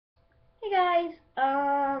Guys,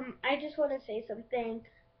 I just want to say something.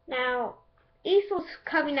 Now, Easter's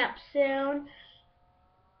coming up soon.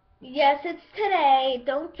 Yes, it's today.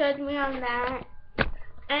 Don't judge me on that.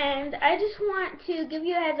 And I just want to give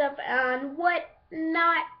you a heads up on what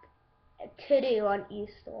not to do on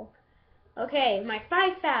Easter. Okay, my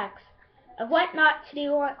 5 facts of what not to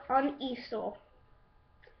do on Easter.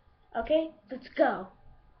 Okay, let's go.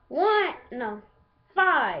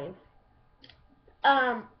 5.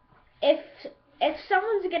 Um, if if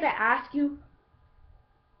someone's gonna ask you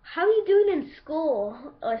how are you doing in school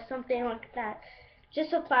or something like that,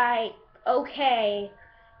 just reply, okay,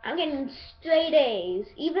 I'm getting straight A's.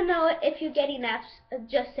 Even though if you're getting F's,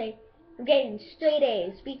 just say, I'm getting straight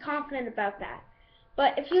A's. Be confident about that.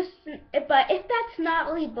 But if that's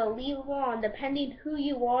not really believable, and depending who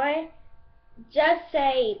you are, just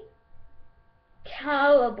say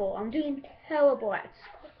terrible. I'm doing terrible at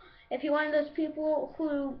school. If you're one of those people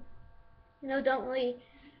who don't really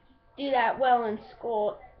do that well in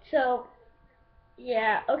school, so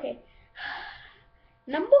yeah, okay.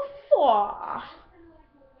 Number 4.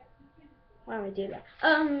 Why don't we do that?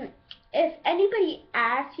 If anybody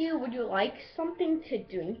asks you, would you like something to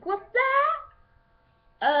drink with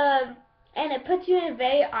that? And it puts you in a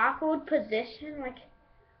very awkward position, like,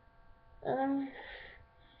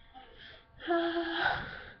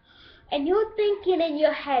 and you're thinking in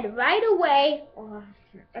your head right away, oh,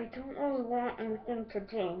 I don't really want anything to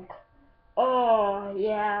drink. Oh,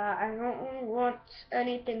 yeah, I don't really want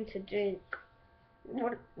anything to drink.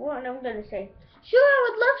 What am I gonna say? Sure, I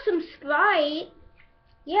would love some Sprite.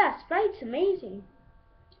 Yeah, Sprite's amazing.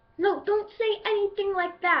 No, don't say anything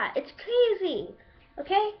like that. It's crazy.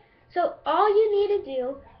 Okay? So all you need to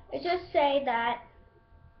do is just say that,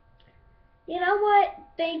 you know what?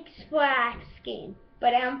 Thanks for asking,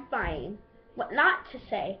 but I'm fine. What not to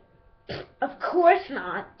say? Of course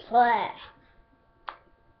not. Bleh.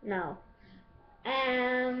 No.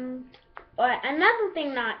 Or another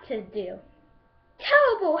thing not to do.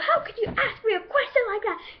 Terrible! How could you ask me a question like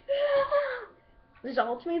that?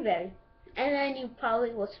 Results may vary. And then you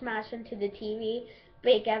probably will smash into the TV,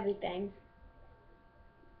 break everything.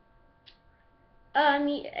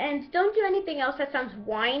 And don't do anything else that sounds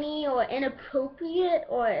whiny or inappropriate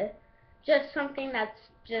or just something that's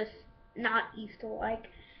just not Easter-like.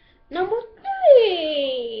 Number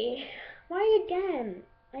 3! Why again?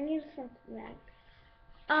 I need something back.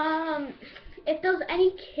 If there's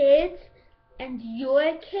any kids and you're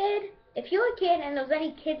a kid, if you're a kid and there's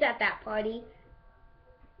any kids at that party,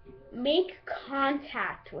 make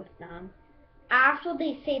contact with them after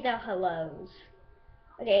they say their hellos.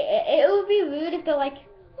 Okay, it would be rude if they're like,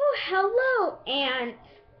 oh, hello, Aunt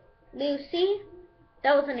Lucy.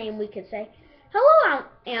 That was a name we could say. Hello,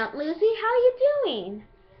 Aunt Lucy, how are you doing?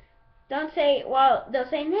 Don't say, well, they'll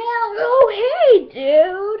say, no, oh, hey,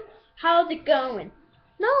 dude, how's it going?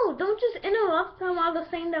 No, don't just interrupt them while they're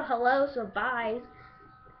saying their hellos or byes.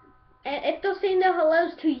 And if they're saying their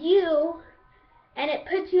hellos to you, and it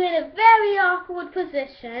puts you in a very awkward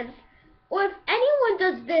position, or if anyone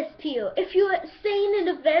does this to you, if you're staying in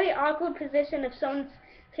a very awkward position, if someone's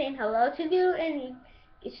saying hello to you, and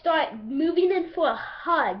you start moving in for a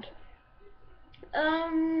hug,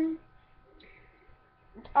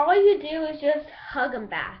 all you do is just hug them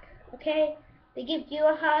back, okay? They give you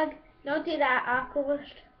a hug, don't do that awkward.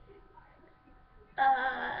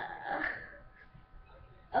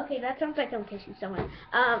 Okay, that sounds like I'm kissing someone.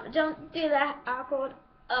 Don't do that awkward.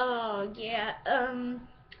 Oh, yeah,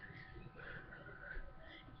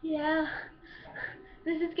 yeah,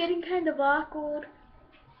 this is getting kind of awkward.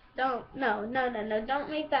 No, don't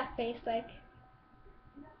make that face, like,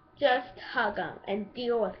 just hug them and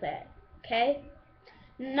deal with it, okay?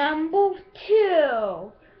 Number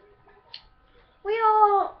 2, we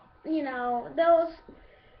all, those,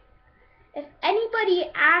 if anybody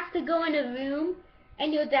asks to go in a room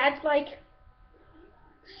and your dad's like,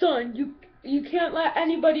 son, you can't let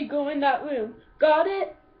anybody go in that room. Got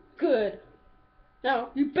it? Good. Now,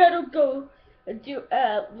 you better go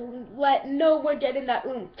let no one get in that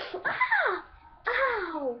room. Ah!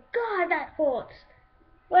 Ow! God, that hurts.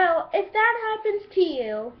 Well, if that happens to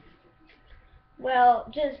you,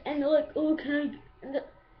 well, and they're like, oh, can I,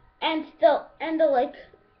 and they're like,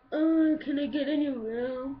 oh, can I get in your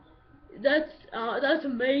room? That's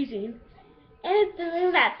amazing. And it's the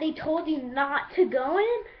room that they told you not to go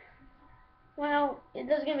in, well,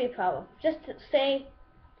 there's gonna be a problem. Just say,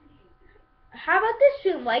 how about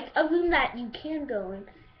this room? Like a room that you can go in.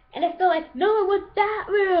 And if they're like, no, I want that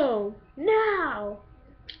room now.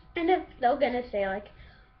 And if they're gonna say like,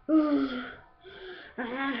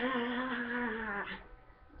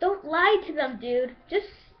 don't lie to them, dude. Just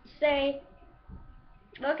say,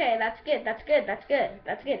 okay, that's good, that's good, that's good,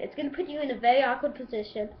 that's good. It's gonna put you in a very awkward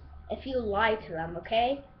position if you lie to them,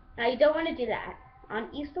 okay? Now you don't want to do that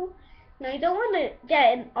on Easter. Now you don't want to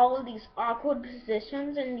get in all of these awkward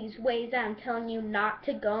positions and these ways that I'm telling you not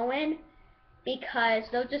to go in, because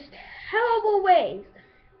they're just terrible ways.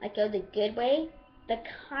 Like, go the good way, the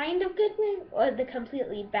kind of good way, or the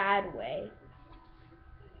completely bad way.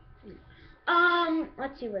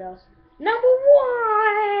 Let's see what else. Number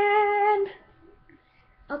one.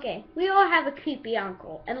 Okay, we all have a creepy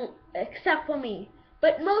uncle, and except for me.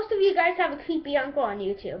 But most of you guys have a creepy uncle on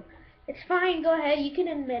YouTube. It's fine, go ahead, you can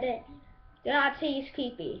admit it. Do not say he's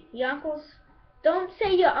creepy. Your uncles, don't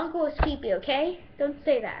say your uncle is creepy, okay? Don't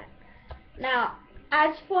say that. Now,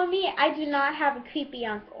 as for me, I do not have a creepy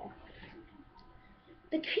uncle.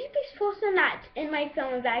 The creepiest person that's in my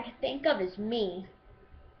family that I can think of is me.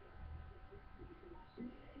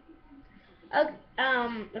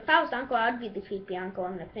 If I was the uncle, I'd be the creepy uncle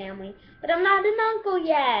in the family. But I'm not an uncle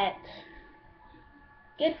yet.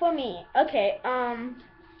 Good for me. Okay,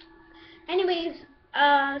 anyways,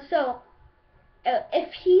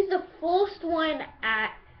 if he's the first one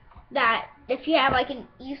at that, if you have like an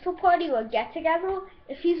Easter party or get together,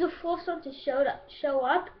 if he's the first one to show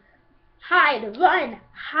up, hide, run,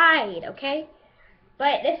 hide, okay?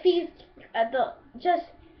 But if he's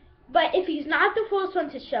but if he's not the first one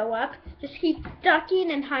to show up, just keep ducking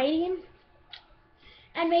and hiding,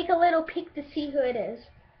 and make a little peek to see who it is.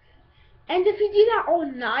 And if you do that all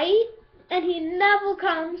night, and he never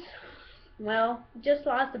comes, well, you just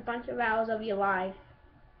lost a bunch of hours of your life.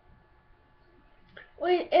 Or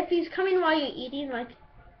if he's coming while you're eating, like,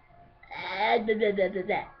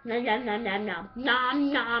 nom nom nom nom nom,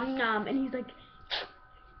 nom nom nom, and he's like,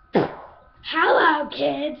 hello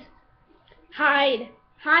kids, hide,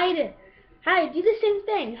 hide, hide, do the same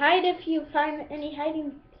thing, hide if you find any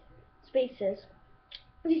hiding spaces.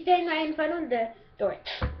 If you stand right in front of the door,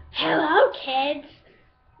 hello kids,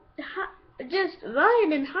 just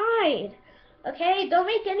run and hide, okay? Don't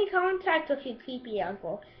make any contact with your creepy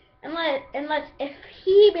uncle, unless if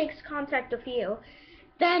he makes contact with you,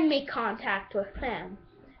 then make contact with him.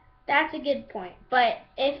 That's a good point. But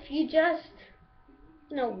if you just,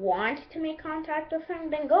 want to make contact with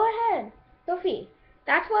him, then go ahead, go free.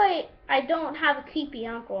 That's why I don't have a creepy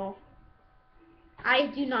uncle. I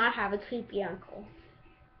do not have a creepy uncle.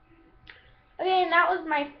 Okay, and that was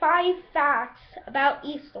my 5 facts about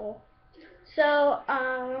Easter. So,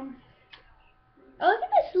 oh, look at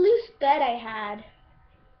this loose bed I had.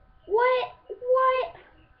 What?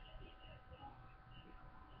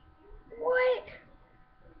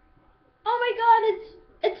 Oh my god,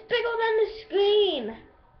 it's bigger than the screen.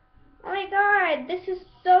 Oh my god, this is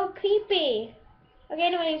so creepy. Okay,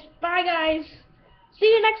 anyways, bye guys. See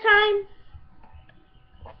you next time.